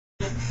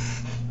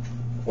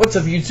What's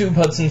up YouTube,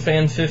 Hudson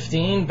Fan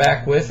 15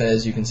 back with,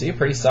 as you can see, a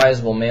pretty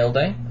sizable mail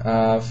day.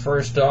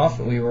 First off,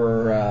 we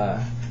were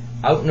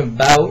out and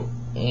about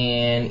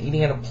and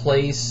eating at a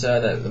place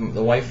that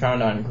the wife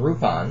found on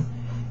Groupon,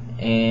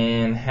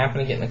 and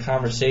happened to get in a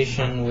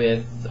conversation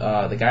with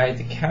the guy at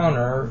the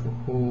counter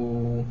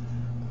who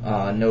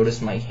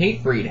noticed my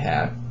Hatebreed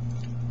hat,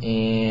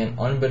 and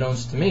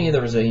unbeknownst to me,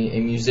 there was a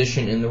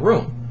musician in the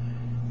room.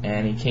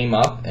 And he came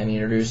up and he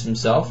introduced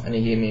himself and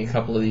he gave me a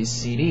couple of these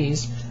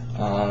CDs.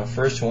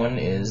 First one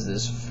is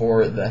this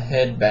For the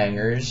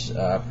Headbangers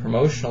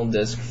promotional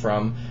disc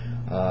from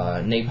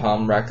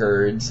Napalm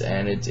Records,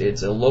 and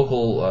it's a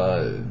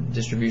local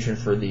distribution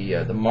for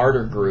the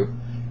Martyr Group,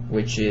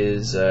 which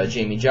is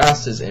Jamie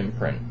Josta's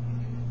imprint.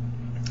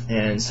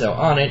 And so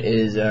on it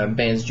is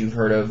bands you've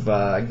heard of: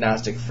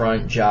 Agnostic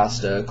Front,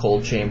 Josta,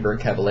 Cold Chamber,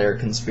 Cavalier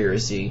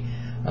Conspiracy,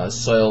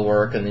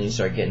 Soilwork, and then you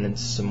start getting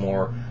into some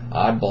more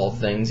oddball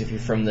things. If you're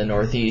from the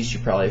Northeast,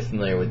 you're probably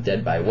familiar with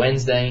Dead by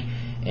Wednesday.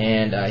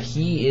 And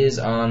he is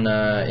on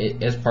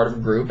as part of a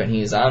group, and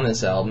he is on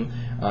this album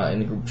in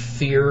the group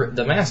Fear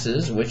the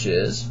Masses, which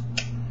is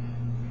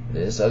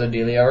this other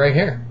dealio right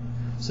here.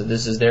 So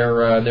this is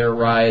their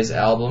Rise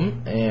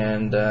album,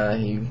 and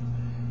he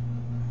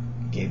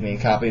gave me a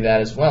copy of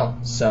that as well.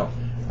 So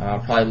I'll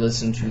probably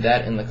listen to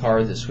that in the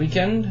car this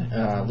weekend.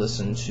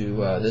 Listen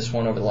to this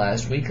one over the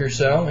last week or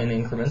so in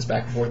increments,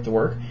 back and forth to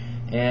work,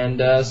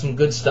 and some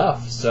good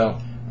stuff. So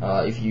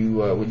if you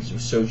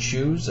would so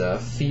choose,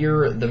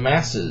 Fear the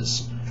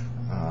Masses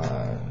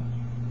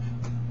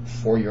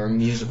for your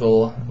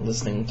musical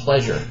listening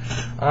pleasure.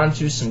 On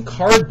to some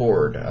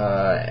cardboard.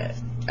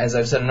 As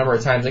I've said a number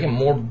of times, I get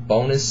more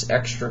bonus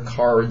extra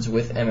cards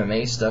with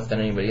MMA stuff than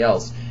anybody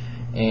else.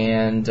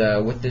 And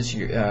with this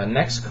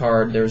next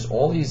card, there's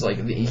all these,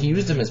 like, he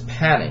used them as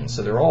padding,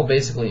 so they're all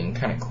basically in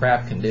kind of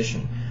crap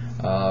condition.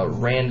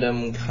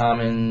 Random,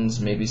 commons,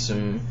 maybe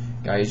some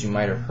guys you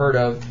might have heard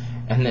of.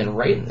 And then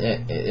right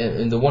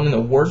in the one in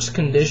the worst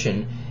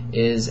condition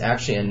is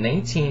actually a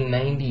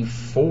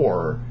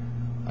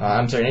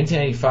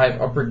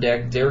 1995 Upper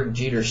Deck Derek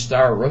Jeter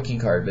Star rookie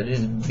card, but it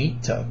is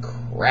beat to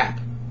crap.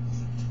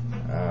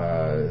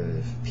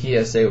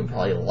 PSA would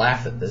probably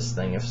laugh at this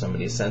thing if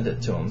somebody sent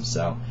it to him,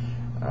 so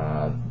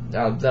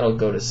that'll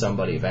go to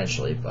somebody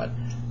eventually. But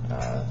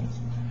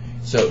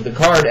so the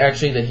card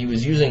actually that he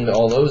was using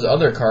all those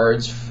other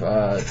cards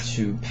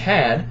to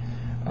pad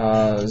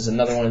is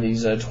another one of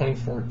these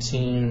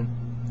 2014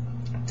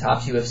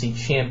 Topps UFC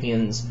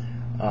Champions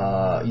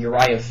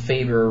Uriah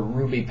Faber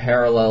Ruby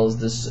Parallels.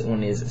 This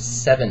one is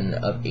 7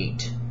 of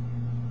 8.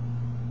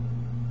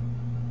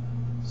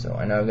 So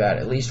I know I've got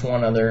at least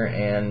one other,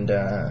 and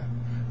the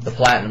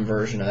platinum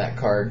version of that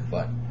card,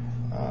 but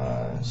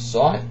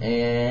saw it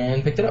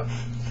and picked it up.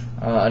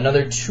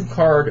 Another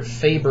 2-card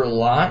Faber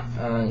lot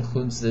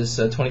includes this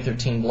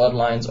 2013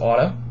 Bloodlines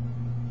auto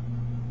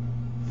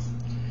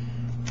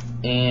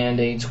and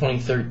a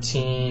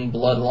 2013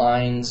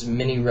 Bloodlines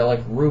Mini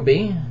Relic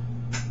Ruby,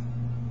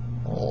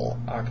 little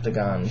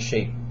octagon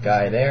shaped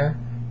guy there,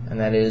 and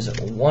that is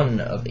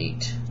 1 of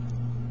 8.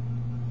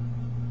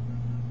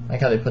 I like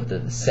how they put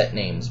the set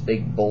names,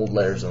 big bold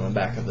letters on the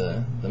back of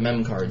the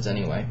mem cards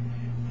anyway.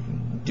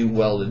 Do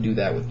well to do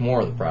that with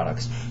more of the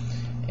products.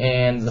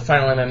 And the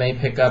final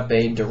MMA pickup,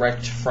 a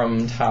direct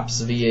from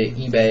Topps via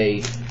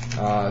eBay,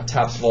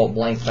 Topps Vault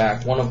Blank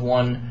Back 1 of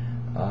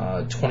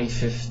 1,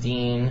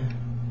 2015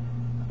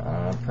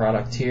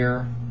 product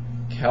here,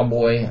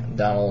 Cowboy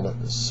Donald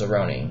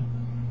Cerrone.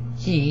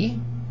 He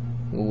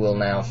will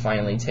now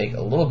finally take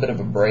a little bit of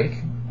a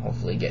break,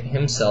 hopefully get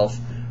himself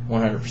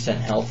 100%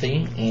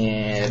 healthy,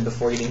 and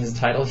before getting his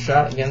title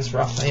shot against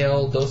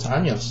Rafael Dos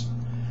Anjos,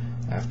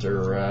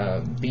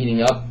 after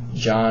beating up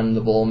John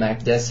the Bull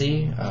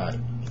Makdessi,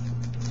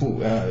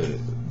 who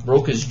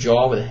broke his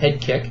jaw with a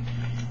head kick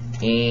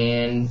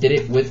and did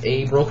it with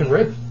a broken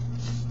rib,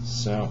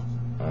 so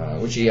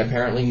which he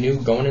apparently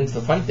knew going into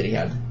the fight that he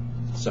had.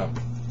 So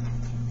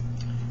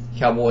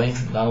Cowboy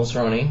Donald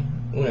Cerrone,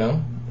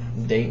 uno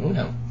de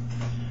uno.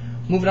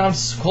 Moving on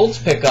to Colts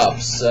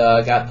pickups,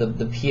 got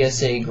the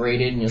PSA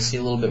graded, and you'll see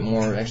a little bit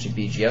more, actually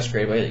BGS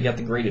graded, but you got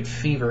the graded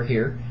Fever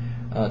here.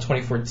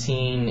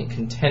 2014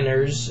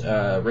 Contenders,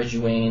 Reggie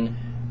Wayne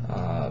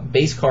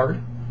base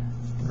card,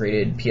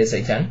 graded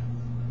PSA 10.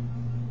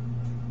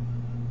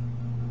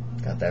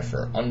 Got that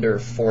for under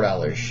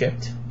 $4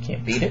 shipped,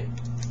 can't beat it.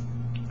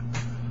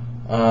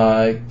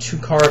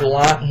 2-card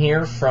lot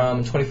here from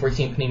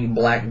 2014 Panini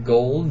Black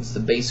Gold, it's the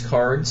base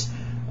cards.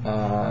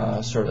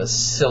 Sort of a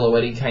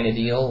silhouette kind of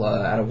deal,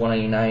 out of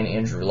 199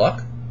 Andrew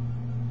Luck,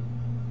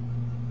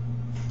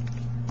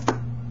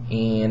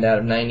 and out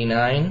of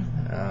 99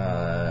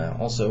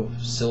 also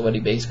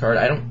silhouette base card.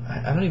 I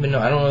don't even know.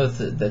 I don't know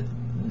that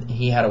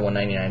he had a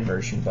 199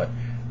 version, but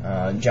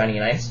Johnny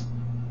Unitas.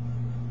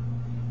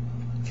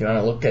 If you want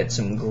to look at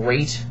some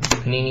great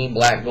Panini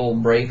Black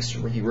Gold breaks,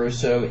 Ricky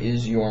Rosso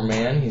is your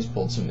man. He's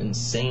pulled some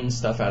insane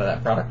stuff out of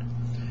that product.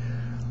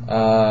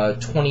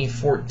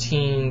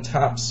 2014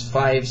 Topps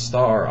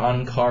 5-star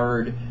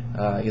on-card,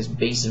 I guess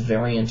base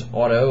variant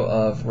auto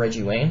of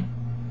Reggie Wayne.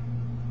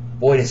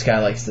 Boy, this guy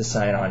likes the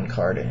sign-on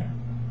card,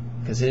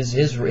 because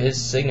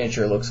his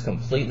signature looks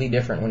completely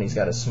different when he's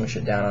got to smush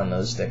it down on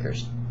those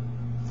stickers.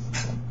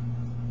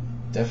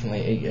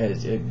 Definitely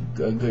a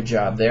good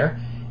job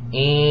there.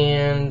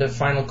 And the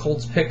final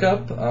Colts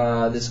pickup.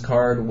 This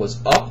card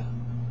was up.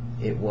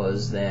 It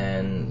was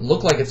then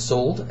looked like it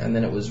sold, and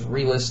then it was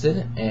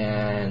relisted,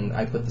 and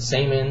I put the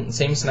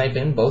same snipe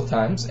in both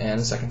times,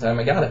 and the second time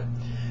I got it.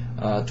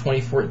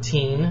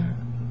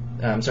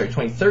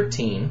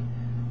 2013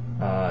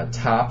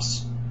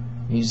 Topps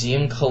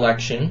Museum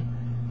Collection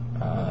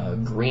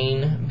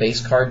green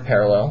base card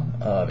parallel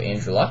of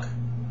Andrew Luck.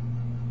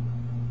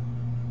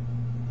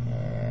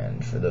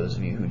 And for those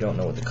of you who don't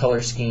know what the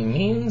color scheme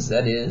means,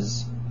 that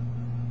is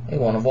a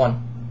 1 of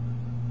 1.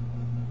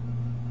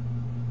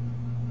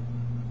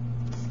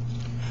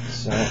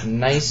 So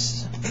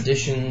nice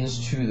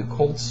additions to the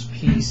Colts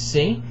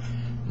PC.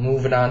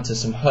 Moving on to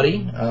some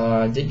Huddy.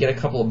 Did get a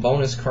couple of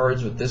bonus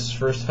cards with this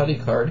first Huddy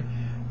card.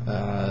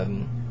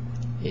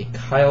 A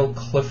Kyle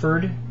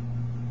Clifford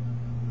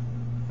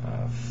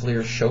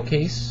Fleer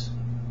Showcase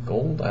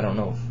Gold. I don't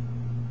know a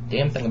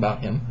damn thing about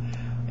him.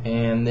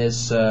 And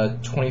this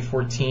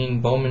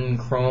 2014 Bowman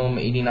Chrome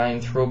 89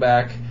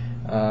 Throwback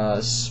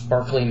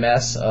Sparkly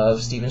Mess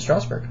of Steven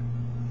Strasburg.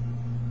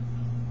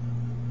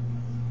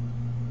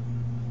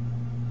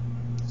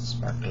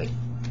 Sparkly.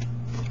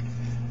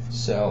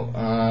 So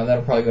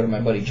that'll probably go to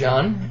my buddy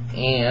John,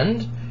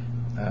 and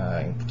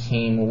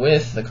came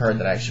with the card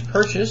that I actually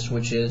purchased,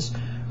 which is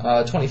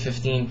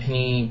 2015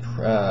 Penny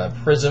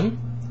Prism,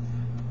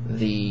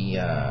 the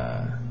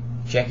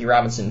Jackie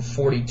Robinson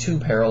 42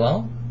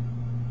 parallel,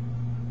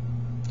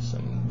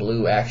 some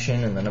blue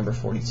action in the number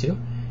 42,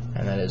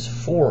 and that is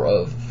 4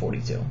 of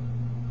 42.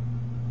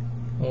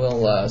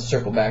 We'll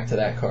circle back to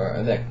that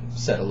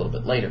set a little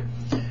bit later.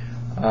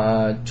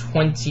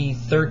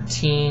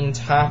 2013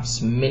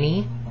 Topps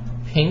Mini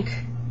Pink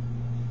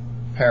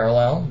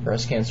Parallel,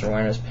 Breast Cancer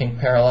Awareness Pink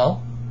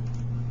Parallel,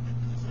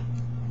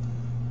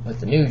 with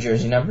the new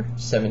jersey number,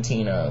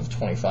 17 of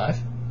 25.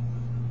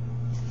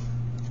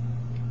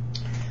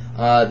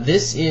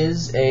 This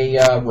is a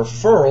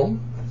referral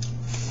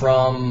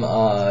from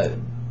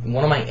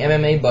one of my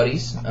MMA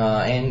buddies,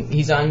 and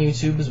he's on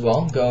YouTube as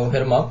well. Go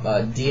hit him up,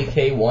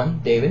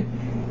 Deeakay1, David.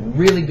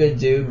 Really good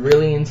dude,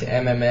 really into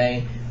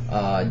MMA,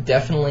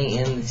 definitely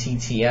in the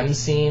TTM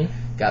scene.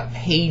 Got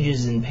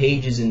pages and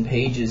pages and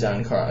pages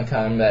on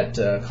combat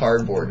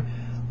cardboard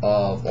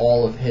of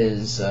all of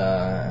his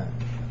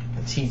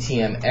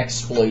TTM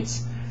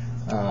exploits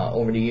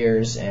over the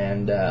years,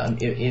 and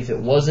if it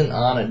wasn't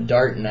on a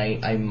dart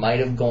night, I might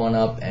have gone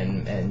up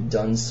and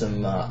done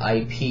some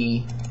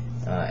IP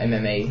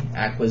MMA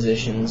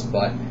acquisitions,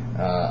 but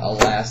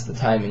alas, the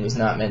timing was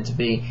not meant to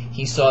be.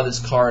 He saw this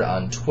card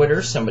on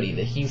Twitter, somebody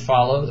that he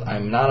follows.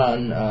 I'm not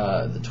on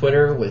the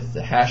Twitter with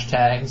the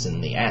hashtags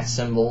and the @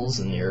 symbols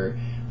and your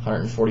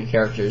 140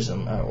 characters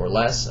or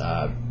less.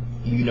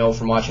 You know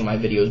from watching my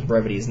videos,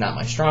 brevity is not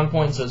my strong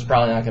point, so it's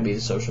probably not going to be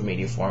the social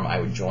media forum I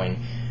would join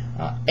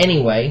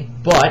anyway.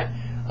 But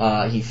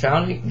he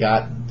found it,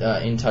 got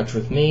in touch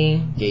with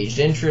me, gauged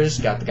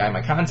interest, got the guy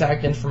my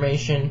contact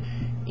information,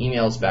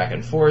 emails back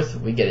and forth.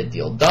 We get a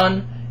deal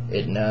done.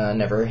 It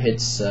never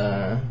hits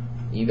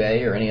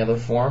eBay or any other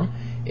forum.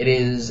 It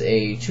is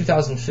a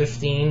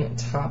 2015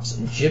 Topps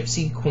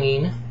Gypsy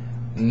Queen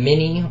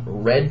Mini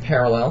Red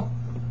Parallel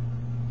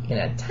in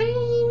a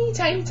tiny,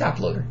 tiny top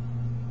loader.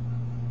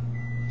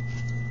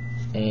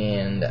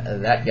 And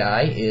that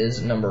guy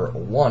is number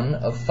 1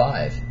 of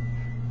 5.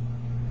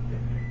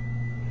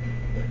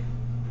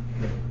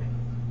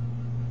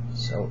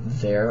 So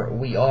there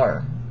we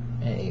are.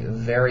 A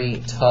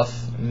very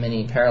tough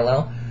mini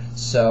parallel.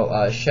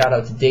 So shout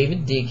out to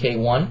David,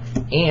 Deeakay1,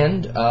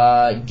 and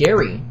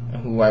Gary,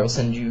 who I will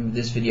send you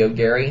this video.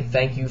 Gary,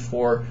 thank you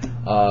for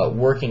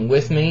working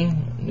with me,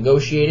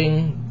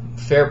 negotiating,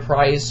 fair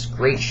price,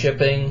 great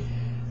shipping,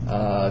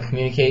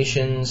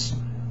 communications,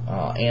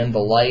 and the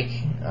like.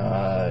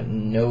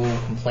 No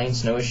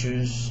complaints, no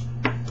issues,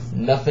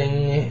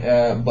 nothing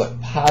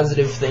but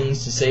positive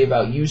things to say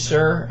about you,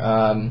 sir.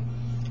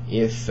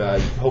 If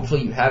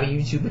hopefully you have a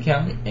YouTube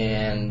account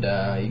and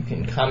you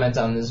can comment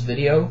on this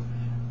video.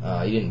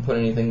 You didn't put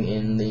anything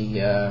in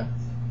the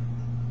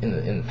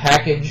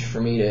package for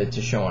me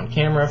to show on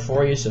camera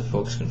for you, so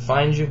folks can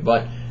find you.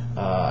 But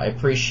I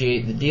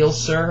appreciate the deal,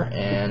 sir,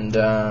 and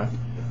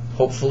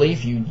hopefully,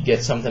 if you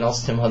get something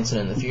else, Tim Hudson,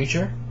 in the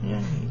future, you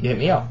hit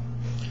me up.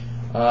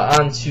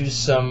 On to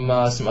some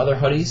other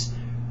hoodies.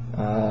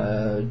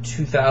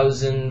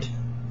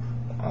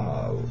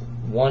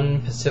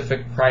 2001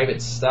 Pacific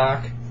Private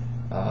Stock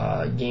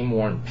game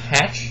worn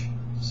patch.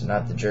 So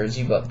not the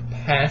jersey, but the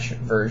patch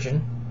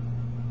version.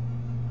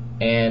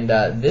 And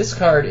this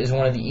card is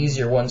one of the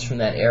easier ones from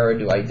that era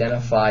to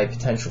identify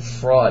potential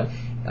fraud,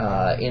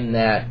 in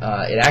that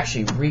it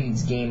actually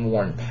reads game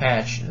worn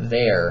patch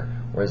there,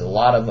 whereas a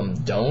lot of them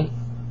don't.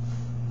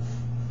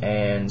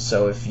 And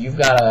so if you've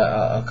got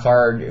a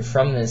card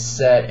from this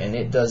set and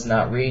it does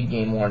not read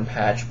game worn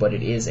patch, but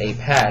it is a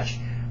patch,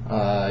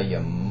 you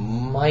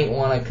might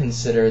want to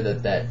consider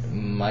that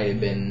might have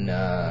been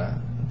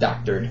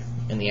doctored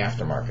in the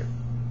aftermarket.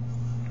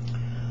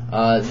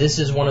 This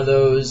is one of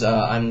those,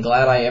 I'm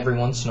glad I every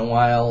once in a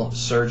while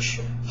search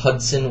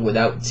Hudson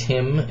without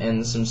Tim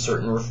and some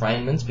certain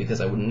refinements,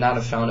 because I would not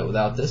have found it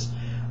without this.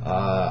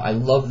 I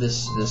love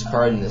this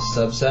card in this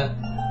subset.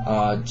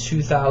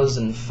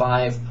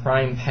 2005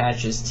 Prime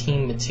Patches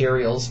Team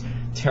Materials,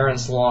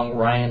 Terrence Long,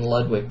 Ryan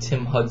Ludwig,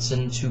 Tim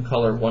Hudson,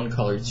 2-color,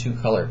 1-color,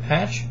 2-color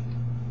patch.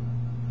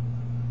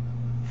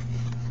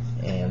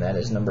 And that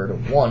is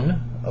numbered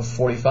 1 of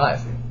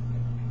 45.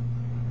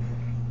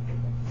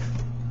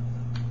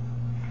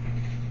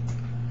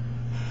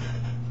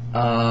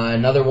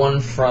 Another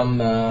one from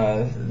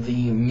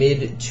the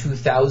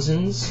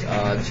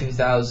mid-2000s,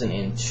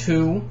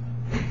 2002,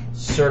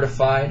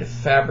 certified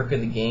Fabric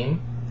of the Game,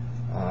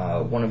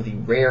 one of the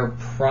rare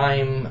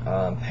Prime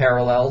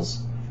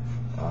parallels,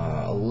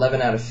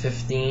 11 out of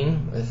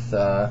 15 with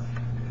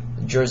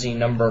jersey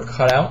number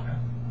cutout.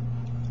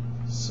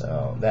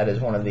 So that is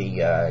one of the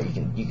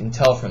you can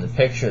tell from the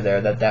picture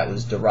there that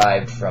was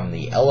derived from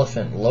the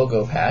elephant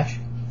logo patch.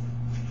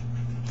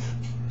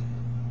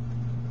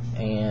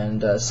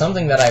 And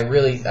something that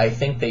I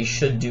think they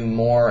should do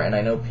more, and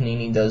I know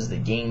Panini does the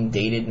game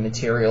dated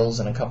materials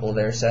in a couple of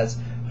their sets,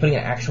 putting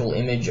an actual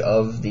image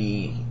of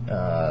the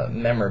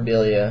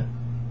memorabilia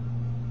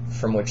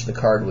from which the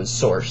card was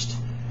sourced.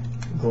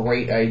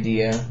 Great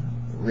idea.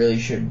 Really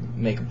should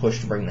make a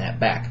push to bring that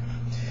back.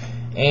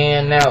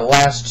 And now,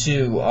 last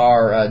two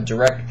are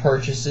direct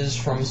purchases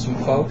from some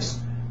folks.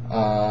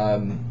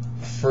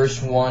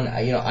 First one,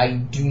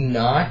 I do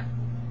not.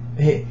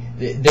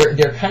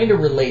 They're kind of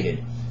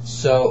related.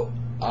 So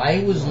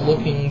I was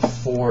looking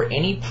for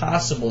any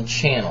possible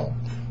channel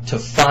to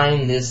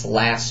find this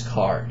last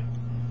card,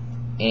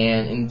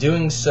 and in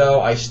doing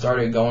so, I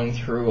started going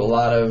through a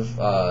lot of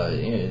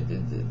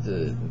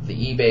the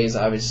eBays,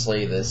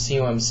 obviously, the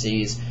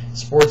COMCs,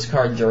 Sports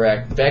Card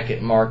Direct,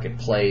 Beckett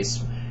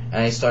Marketplace,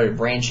 and I started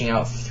branching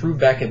out through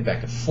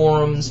Beckett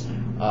forums.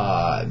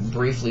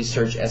 Briefly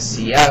searched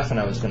SCF, and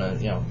I was going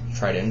to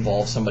try to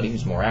involve somebody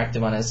who's more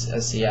active on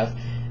SCF.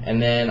 And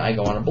then I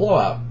go on a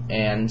blowout,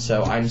 and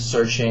so I'm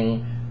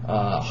searching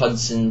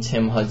Hudson,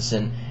 Tim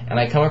Hudson, and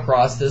I come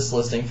across this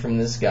listing from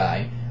this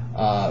guy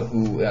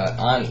who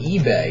on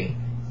eBay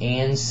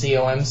and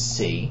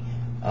COMC,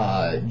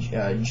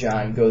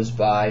 Jonathan goes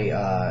by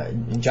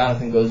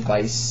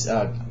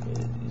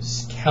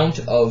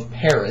Count of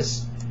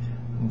Paris,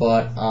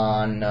 but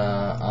on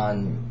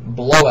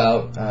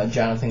blowout,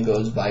 Jonathan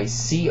goes by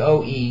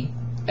COEFOR.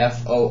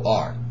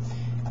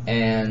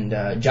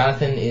 And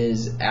Jonathan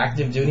is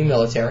active duty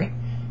military.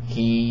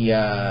 He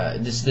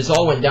this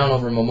all went down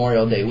over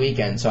Memorial Day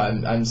weekend, so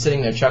I'm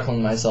sitting there chuckling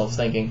to myself,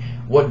 thinking,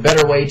 what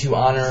better way to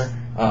honor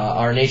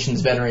our nation's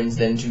veterans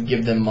than to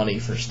give them money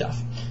for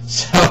stuff?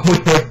 So we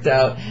worked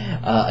out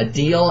a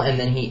deal, and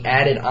then he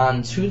added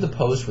on to the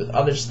post with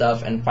other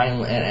stuff, and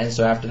finally, and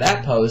so after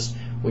that post,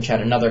 which had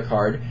another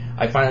card,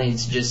 I finally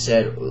just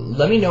said,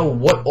 let me know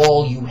what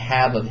all you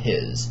have of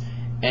his,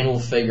 and we'll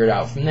figure it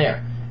out from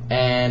there.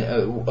 And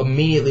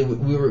immediately,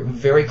 we were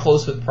very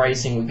close with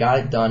pricing. We got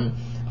it done.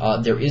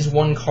 There is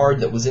one card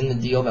that was in the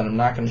deal that I'm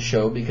not going to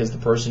show because the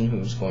person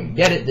who's going to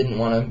get it didn't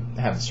want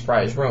to have the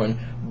surprise ruined,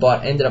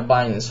 but ended up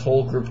buying this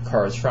whole group of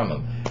cards from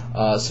him.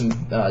 Some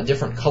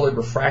different colored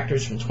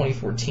refractors from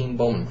 2014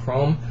 Bowman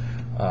Chrome,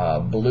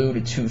 blue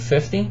to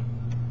 250.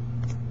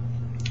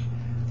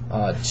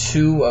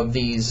 Two of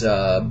these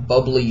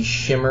bubbly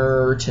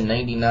shimmer to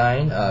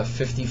 99,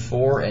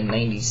 54 and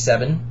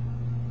 97.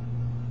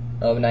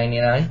 Of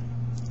 99,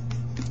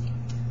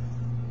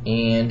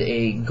 and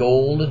a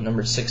gold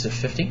number 6 of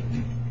 50.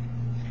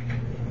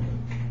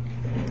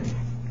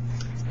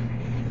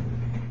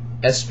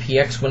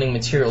 SPX Winning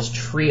Materials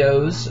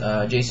Trios,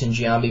 Jason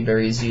Giambi,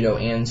 Barry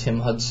Zito, and Tim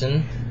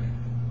Hudson.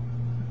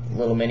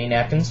 Little mini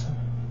napkins.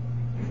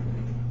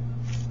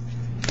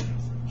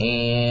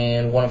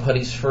 And one of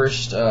Huddy's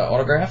first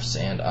autographs,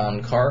 and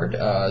on card,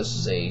 this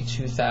is a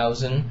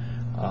 2000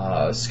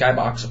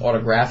 Skybox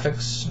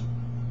Autographics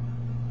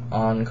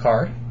on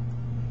card.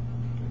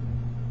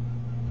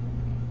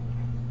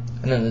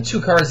 And then the two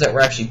cards that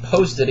were actually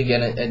posted,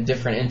 again, at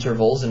different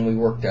intervals, and we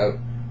worked out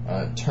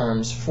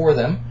terms for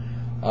them.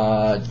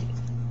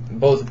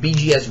 Both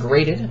BGS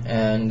graded,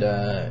 and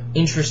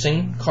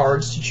interesting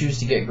cards to choose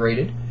to get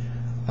graded.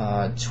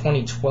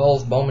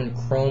 2012 Bowman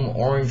Chrome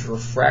Orange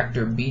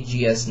Refractor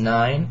BGS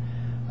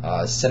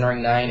 9,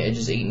 centering 9,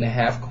 edges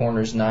 8.5,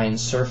 corners 9,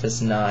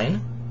 surface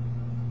 9.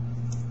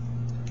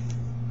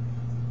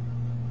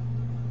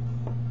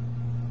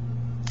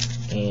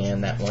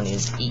 And that one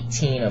is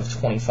 18 of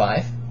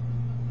 25.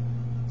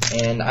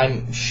 And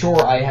I'm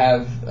sure I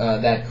have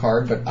that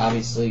card, but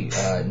obviously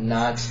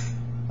not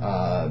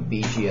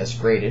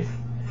BGS graded.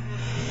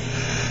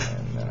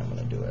 And then I'm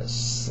going to do a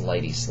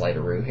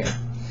slideroo here.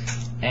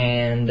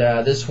 And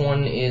this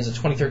one is a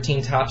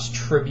 2013 Topps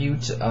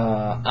Tribute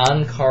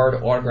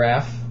on-card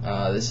autograph.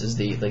 This is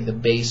the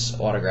base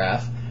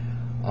autograph.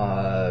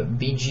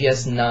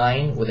 BGS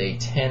 9 with a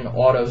 10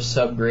 auto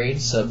subgrade,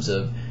 subs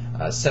of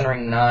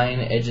centering 9,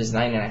 edges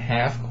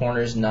 9.5,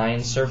 corners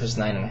 9, surface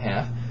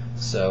 9.5.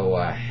 So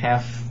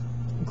half.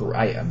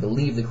 I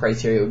believe the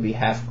criteria would be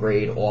half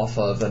grade off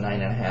of a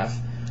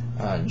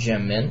 9.5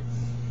 gem mint.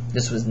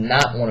 This was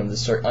not one of the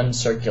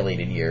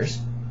uncirculated years.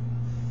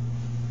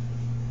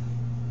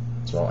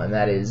 So, and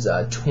that is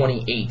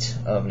 28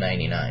 of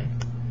 99.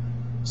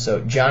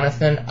 So,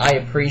 Jonathan, I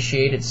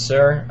appreciate it,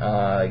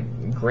 sir.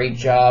 Great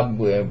job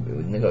with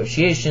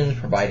negotiations,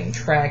 providing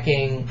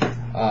tracking.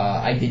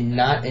 I did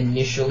not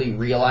initially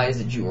realize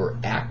that you were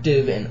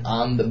active and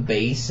on the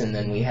base, and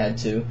then we had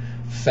to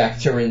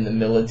factor in the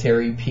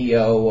military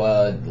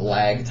PO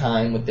lag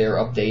time with their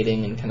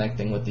updating and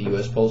connecting with the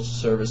U.S. Postal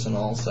Service and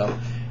all. So,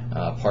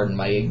 pardon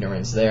my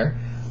ignorance there.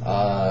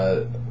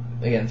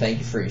 Again, thank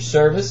you for your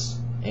service,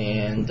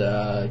 and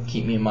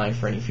keep me in mind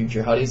for any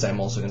future hoodies.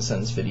 I'm also going to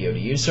send this video to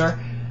you, sir.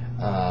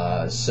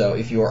 So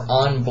if you are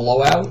on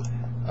Blowout,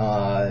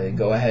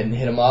 go ahead and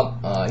hit him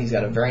up. He's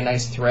got a very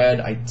nice thread.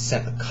 I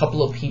sent a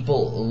couple of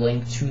people a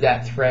link to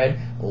that thread.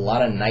 A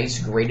lot of nice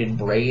graded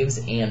Braves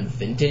and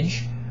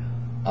vintage.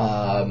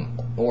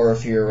 Or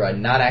if you're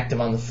not active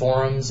on the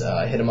forums,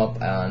 hit him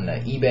up on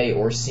eBay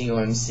or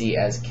COMC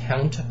as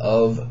Count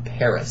of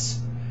Paris.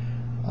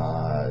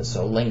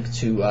 So link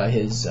to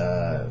his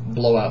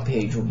Blowout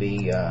page will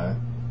be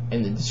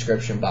in the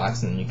description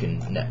box, and you can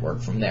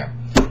network from there.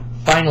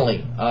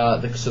 Finally,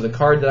 so the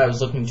card that I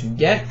was looking to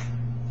get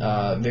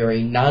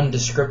very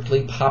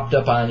nondescriptly popped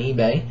up on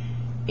eBay,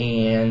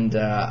 and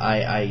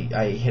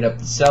I hit up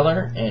the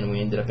seller, and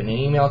we ended up in an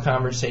email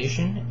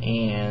conversation,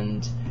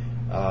 and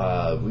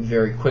we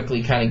very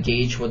quickly kind of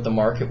gauged what the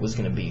market was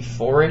going to be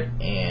for it,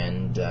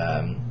 and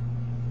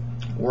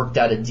worked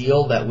out a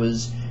deal that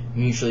was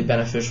mutually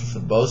beneficial for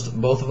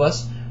both of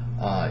us.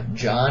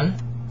 John,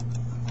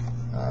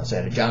 so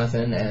I had a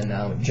Jonathan and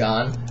now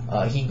John.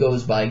 He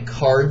goes by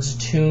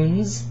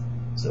cardstunes,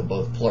 so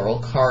both plural,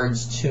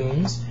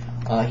 cardstunes.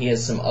 He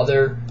has some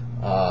other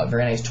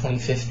very nice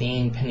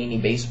 2015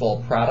 Panini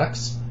baseball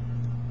products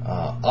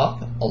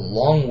up,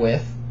 along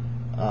with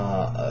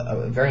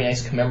a very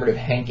nice commemorative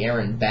Hank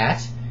Aaron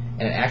bat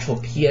and an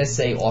actual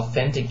PSA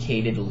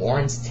authenticated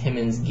Lawrence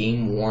Timmons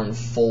game-worn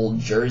full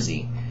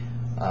jersey,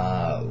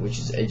 which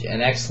is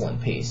an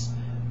excellent piece.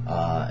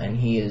 And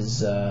he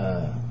is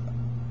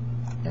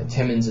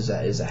Timmons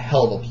is a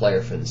hell of a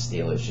player for the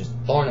Steelers, just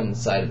thorn in the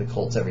side of the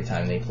Colts every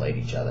time they played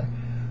each other.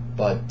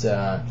 But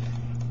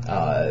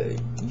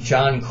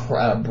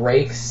John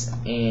breaks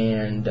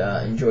and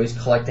enjoys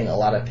collecting a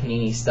lot of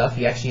Panini stuff.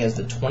 He actually has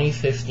the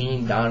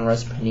 2015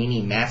 Donruss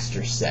Panini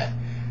Master Set.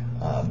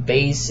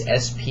 Base,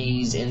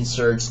 SPs,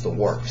 inserts, the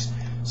works.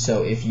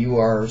 So if you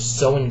are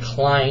so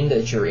inclined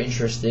that you're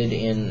interested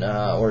in,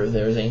 or if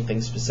there's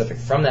anything specific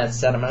from that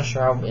set, I'm not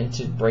sure how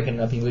into breaking it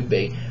up he would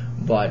be,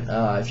 but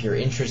if you're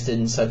interested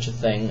in such a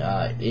thing,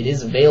 it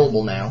is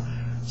available now.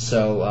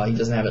 So he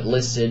doesn't have it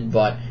listed,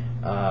 but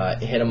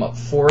hit him up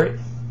for it.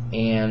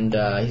 And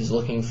he's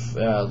looking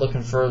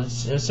for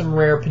some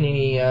rare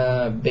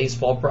Panini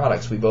baseball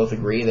products. We both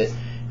agree that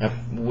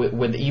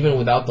even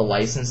without the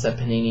license, that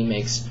Panini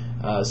makes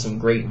some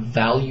great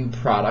value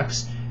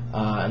products.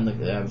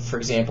 And for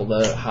example,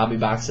 the hobby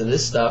box of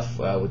this stuff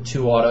with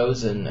 2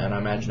 autos and I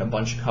imagine a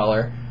bunch of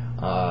color,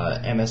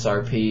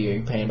 MSRP,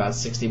 you're paying about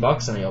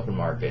 $60 on the open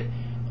market,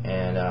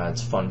 and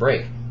it's a fun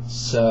break.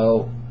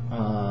 So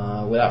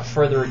without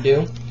further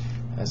ado,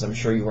 as I'm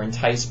sure you were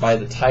enticed by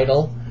the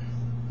title,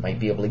 might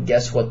be able to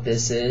guess what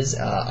this is.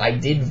 I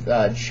did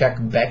check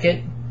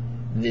Beckett.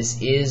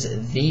 This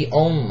is the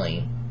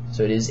only,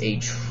 so it is a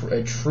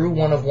true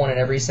one of one in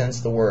every sense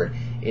of the word.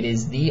 It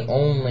is the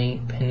only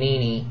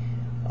Panini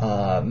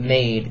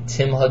made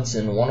Tim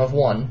Hudson 1 of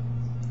 1,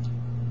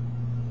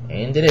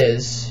 and it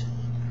is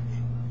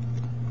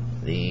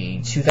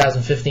the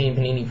 2015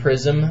 Panini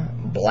Prism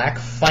Black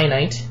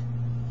Finite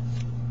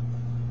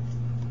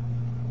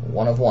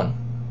 1 of 1.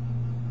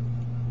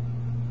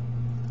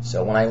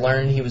 So when I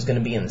learned he was going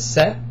to be in the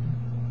set,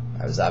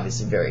 I was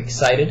obviously very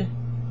excited.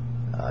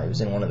 He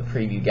was in one of the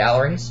preview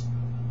galleries,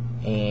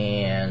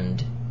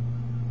 and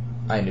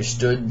I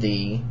understood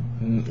the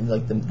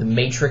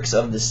matrix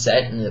of the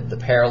set and the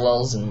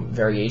parallels and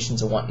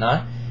variations and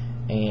whatnot,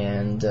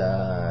 and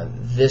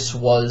this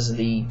was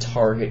the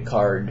target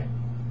card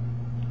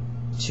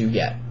to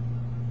get.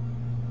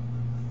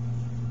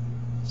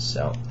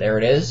 So there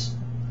it is.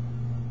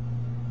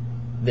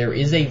 There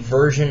is a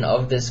version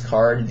of this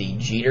card, the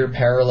Jeter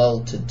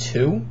Parallel to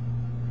 2,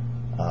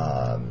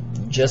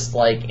 just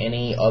like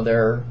any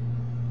other.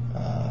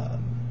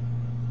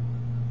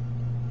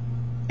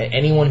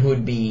 Anyone who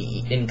would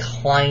be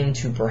inclined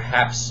to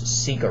perhaps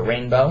seek a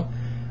rainbow,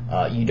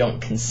 you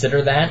don't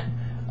consider that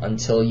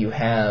until you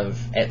have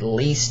at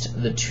least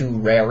the 2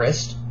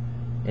 rarest,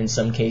 in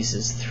some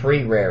cases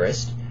 3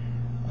 rarest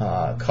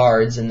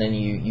cards, and then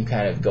you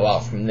kind of go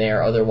out from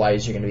there.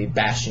 Otherwise, you're going to be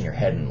bashing your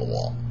head in the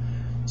wall.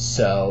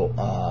 So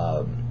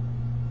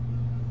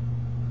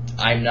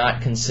I'm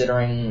not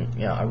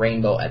considering a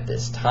rainbow at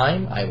this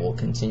time. I will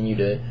continue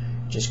to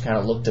just kind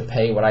of look to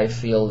pay what I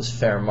feel is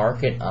fair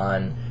market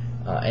on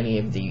any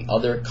of the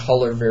other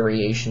color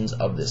variations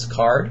of this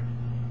card.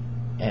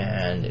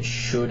 And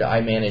should I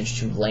manage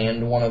to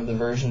land one of the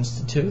versions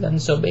to 2, then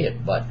so be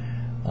it. But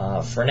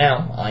for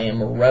now, I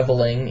am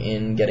reveling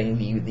in getting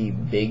the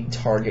big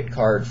target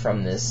card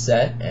from this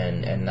set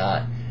and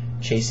not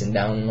chasing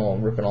down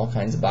and ripping all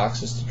kinds of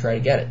boxes to try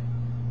to get it.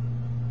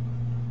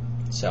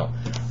 So,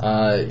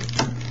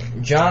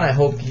 John, I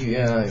hope you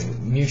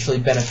mutually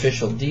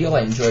beneficial deal.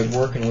 I enjoyed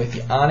working with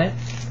you on it.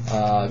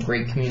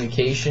 Great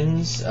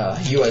communications.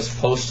 U.S.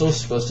 Postal is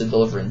supposed to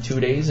deliver in 2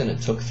 days, and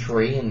it took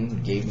 3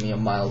 and gave me a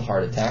mild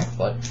heart attack.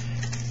 But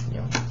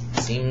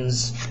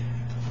seems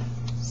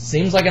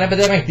like an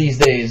epidemic these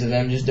days, and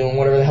them just doing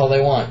whatever the hell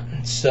they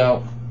want.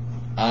 So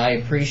I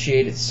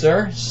appreciate it,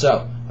 sir.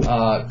 So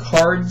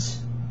cardstunes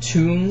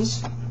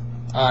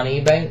on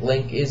eBay.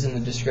 Link is in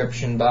the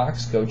description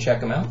box. Go check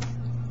them out.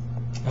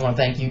 I want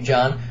to thank you,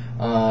 John.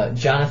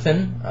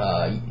 Jonathan,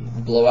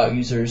 blowout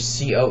users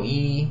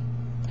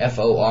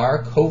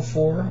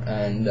COEFOR,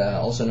 and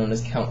also known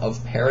as Count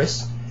of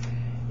Paris,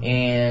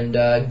 and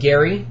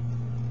Gary,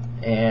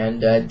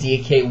 and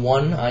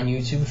Deeakay1 on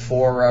YouTube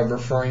for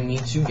referring me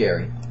to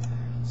Gary.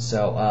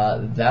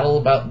 So that'll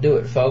about do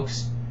it,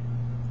 folks.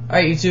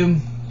 Alright, YouTube.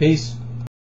 Peace.